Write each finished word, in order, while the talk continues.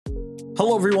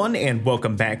Hello everyone and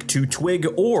welcome back to Twig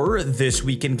or This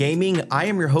Week in Gaming. I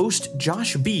am your host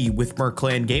Josh B with MER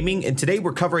Gaming, and today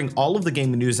we're covering all of the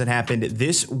gaming news that happened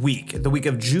this week, the week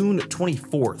of June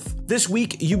 24th. This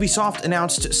week, Ubisoft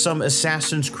announced some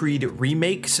Assassin's Creed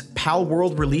remakes,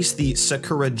 Palworld released the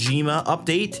Sakurajima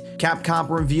update, Capcom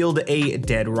revealed a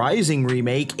Dead Rising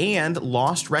remake, and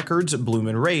Lost Records Bloom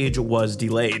and Rage was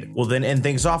delayed. We'll then end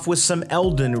things off with some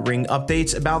Elden Ring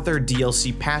updates about their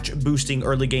DLC patch boosting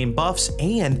early game buffs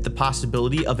and the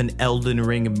possibility of an Elden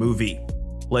Ring movie.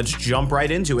 Let's jump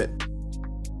right into it.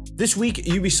 This week,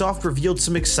 Ubisoft revealed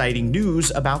some exciting news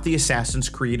about the Assassin's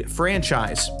Creed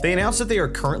franchise. They announced that they are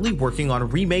currently working on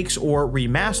remakes or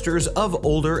remasters of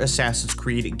older Assassin's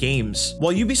Creed games.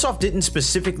 While Ubisoft didn't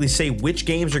specifically say which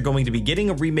games are going to be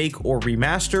getting a remake or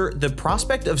remaster, the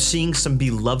prospect of seeing some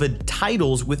beloved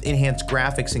titles with enhanced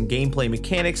graphics and gameplay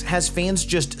mechanics has fans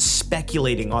just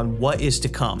speculating on what is to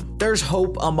come. There's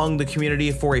hope among the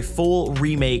community for a full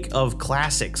remake of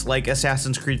classics like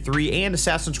Assassin's Creed 3 and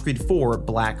Assassin's Creed 4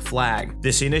 Black Flag.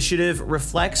 This initiative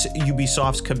reflects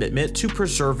Ubisoft's commitment to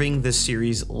preserving the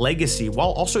series' legacy while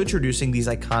also introducing these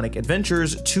iconic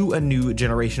adventures to a new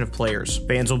generation of players.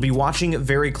 Fans will be watching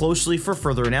very closely for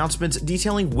further announcements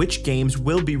detailing which games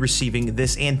will be receiving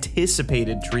this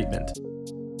anticipated treatment.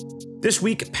 This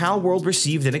week, Palworld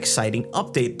received an exciting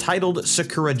update titled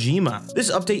Sakurajima.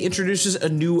 This update introduces a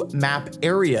new map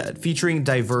area featuring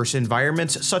diverse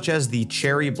environments such as the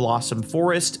cherry blossom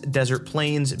forest, desert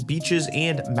plains, beaches,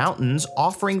 and mountains,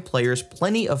 offering players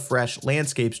plenty of fresh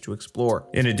landscapes to explore.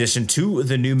 In addition to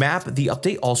the new map, the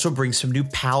update also brings some new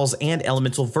pals and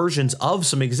elemental versions of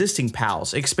some existing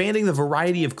pals, expanding the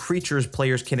variety of creatures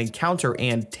players can encounter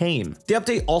and tame. The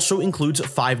update also includes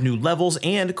 5 new levels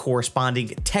and corresponding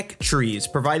tech trees,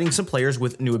 providing some players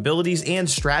with new abilities and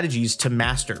strategies to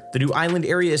master. The new island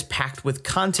area is packed with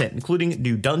content, including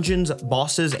new dungeons,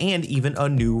 bosses, and even a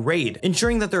new raid,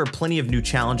 ensuring that there are plenty of new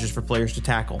challenges for players to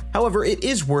tackle. However, it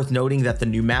is worth noting that the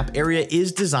new map area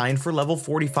is designed for level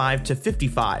 45 to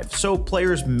 55, so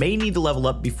players may need to level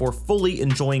up before fully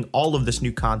enjoying all of this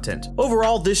new content.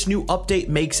 Overall, this new update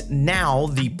makes now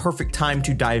the perfect time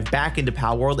to dive back into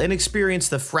Palworld and experience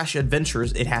the fresh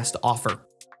adventures it has to offer.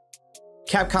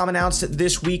 Capcom announced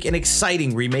this week an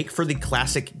exciting remake for the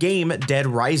classic game Dead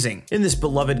Rising. In this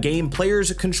beloved game,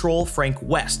 players control Frank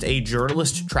West, a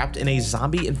journalist trapped in a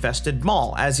zombie-infested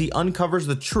mall, as he uncovers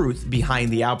the truth behind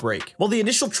the outbreak. While the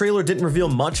initial trailer didn't reveal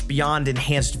much beyond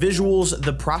enhanced visuals,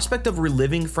 the prospect of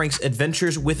reliving Frank's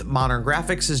adventures with modern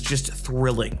graphics is just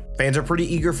thrilling. Fans are pretty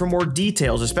eager for more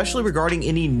details, especially regarding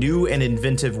any new and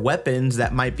inventive weapons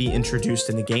that might be introduced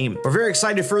in the game. We're very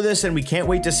excited for this, and we can't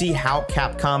wait to see how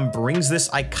Capcom brings this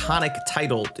iconic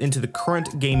title into the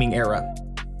current gaming era.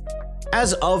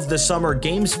 As of the Summer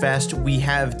Games Fest, we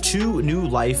have 2 new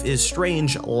Life is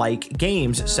Strange-like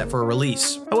games set for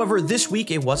release. However, this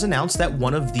week it was announced that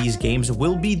one of these games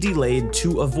will be delayed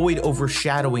to avoid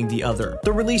overshadowing the other.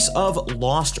 The release of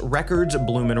Lost Records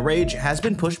Bloom and Rage has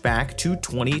been pushed back to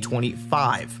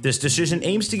 2025. This decision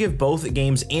aims to give both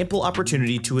games ample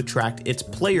opportunity to attract its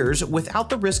players without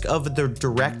the risk of the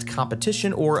direct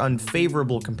competition or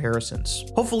unfavorable comparisons.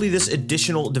 Hopefully, this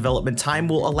additional development time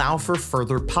will allow for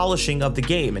further polishing of the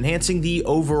game, enhancing the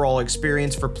overall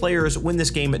experience for players when this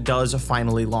game does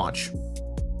finally launch.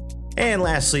 And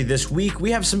lastly, this week,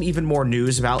 we have some even more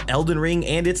news about Elden Ring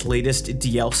and its latest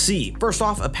DLC. First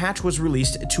off, a patch was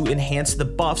released to enhance the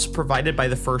buffs provided by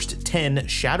the first 10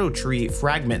 Shadow Tree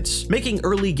fragments, making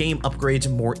early game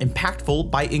upgrades more impactful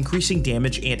by increasing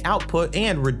damage and output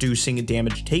and reducing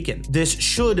damage taken. This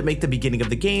should make the beginning of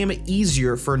the game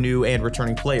easier for new and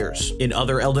returning players. In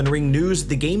other Elden Ring news,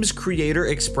 the game's creator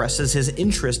expresses his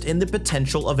interest in the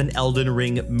potential of an Elden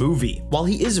Ring movie. While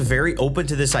he is very open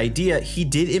to this idea, he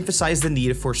did emphasize the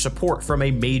need for support from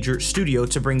a major studio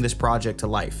to bring this project to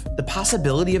life. The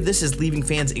possibility of this is leaving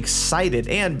fans excited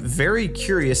and very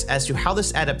curious as to how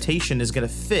this adaptation is going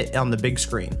to fit on the big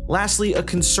screen. Lastly, a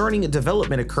concerning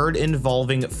development occurred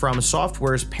involving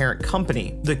FromSoftware's parent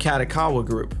company, the Kadokawa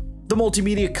Group. The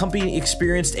multimedia company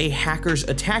experienced a hacker's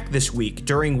attack this week,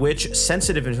 during which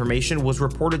sensitive information was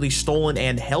reportedly stolen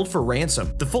and held for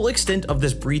ransom. The full extent of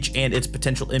this breach and its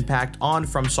potential impact on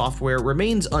FromSoftware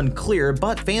remains unclear,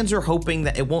 but fans are hoping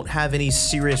that it won't have any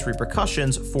serious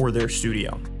repercussions for their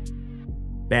studio.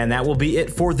 And that will be it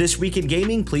for This Week in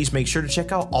Gaming. Please make sure to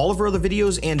check out all of our other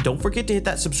videos, and don't forget to hit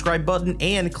that subscribe button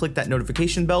and click that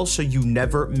notification bell so you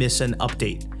never miss an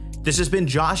update. This has been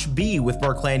Josh B with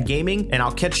MER Gaming, and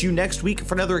I'll catch you next week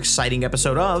for another exciting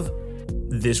episode of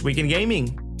This Week in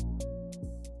Gaming.